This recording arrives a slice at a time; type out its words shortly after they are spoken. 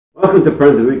Welcome to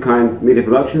Friends of Ood-Kind Media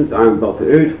Productions. I'm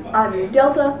Dr. Ood. I'm your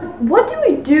Delta. What do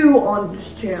we do on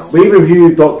this channel? We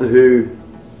review Doctor Who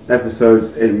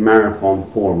episodes in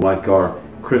marathon form, like our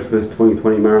Christmas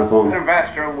 2020 marathon. An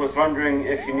ambassador was wondering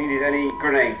if you needed any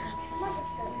grenades.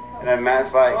 And then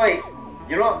Matt's like, wait,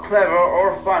 you're not clever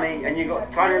or funny and you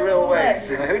got tiny little legs.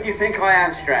 So who do you think I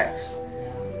am, Strax?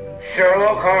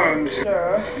 Sherlock Holmes.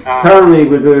 Sure. Currently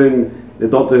we're doing the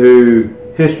Doctor Who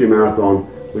History Marathon,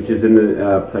 which is in the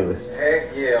playlist.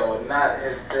 Heck yeah, would not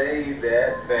have saved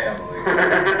that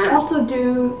family. Also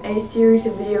do a series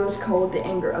of videos called The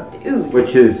Anger of the Ood.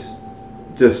 Which is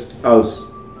just us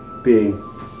being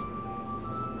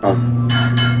us.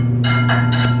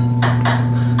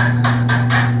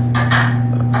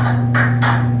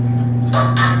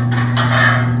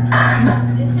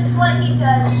 This is what he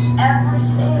does every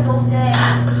single day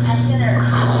at dinner.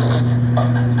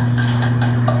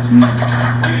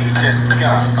 We just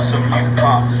got some new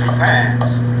pots and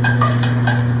pans.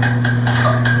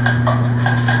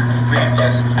 We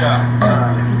just got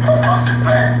new pots and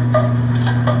pans.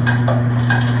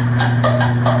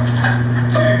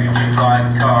 Do you like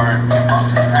car and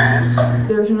pots and pans?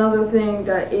 There's another thing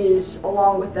that is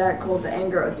along with that called The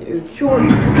Anger of the Ood shorts.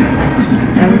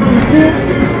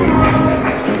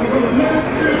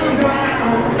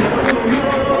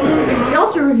 We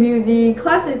also review the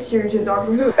classic series of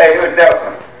Doctor Who. Hey, who's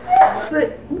Delta?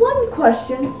 But one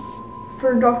question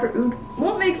for Dr. Ood,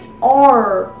 what makes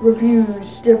our reviews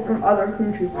different from other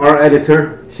YouTubers? Our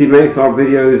editor, she makes our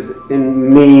videos in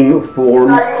meme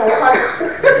form.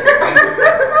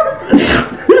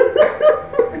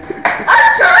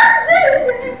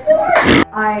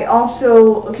 I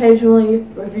also occasionally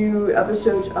review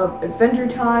episodes of Adventure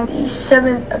Time. The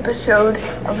 7th episode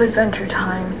of Adventure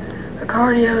Time, the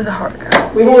Cardio the Hard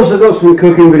Guy. We've also got some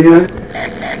cooking videos.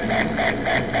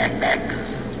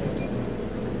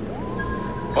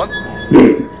 What?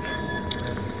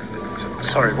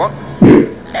 Sorry, what?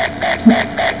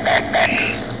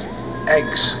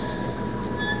 Eggs.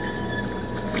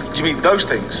 Do you mean those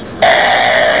things?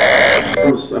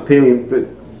 I was appealing that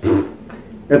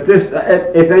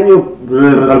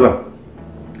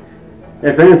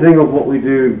if anything of what we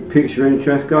do piques your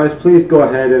interest, guys, please go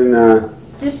ahead and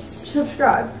just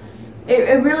subscribe.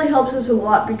 It really helps us a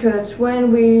lot because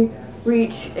when we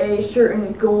reach a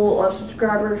certain goal of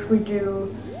subscribers, we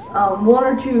do 1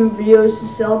 or 2 videos to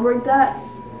celebrate that,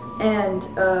 and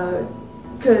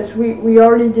because we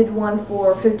already did one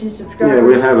for 50 subscribers. yeah,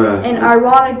 we have a. And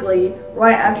ironically,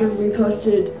 right after we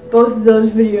posted both of those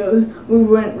videos, we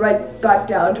went right back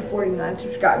down to 49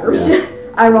 subscribers. Yeah.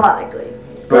 Ironically.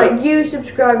 But you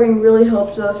subscribing really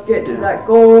helps us get to that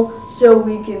goal, so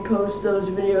we can post those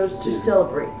videos to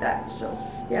celebrate that. So,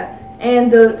 yeah.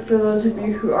 And for those of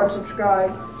you who aren't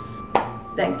subscribed,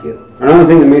 thank you. Another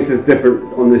thing that makes us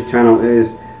different on this channel is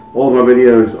all of our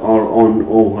videos are on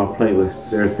all our playlists.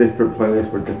 There's different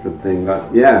playlists for different things.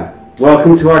 But yeah,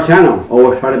 welcome to our channal.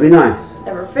 Always try to be nice.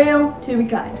 Never fail to be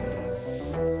kind.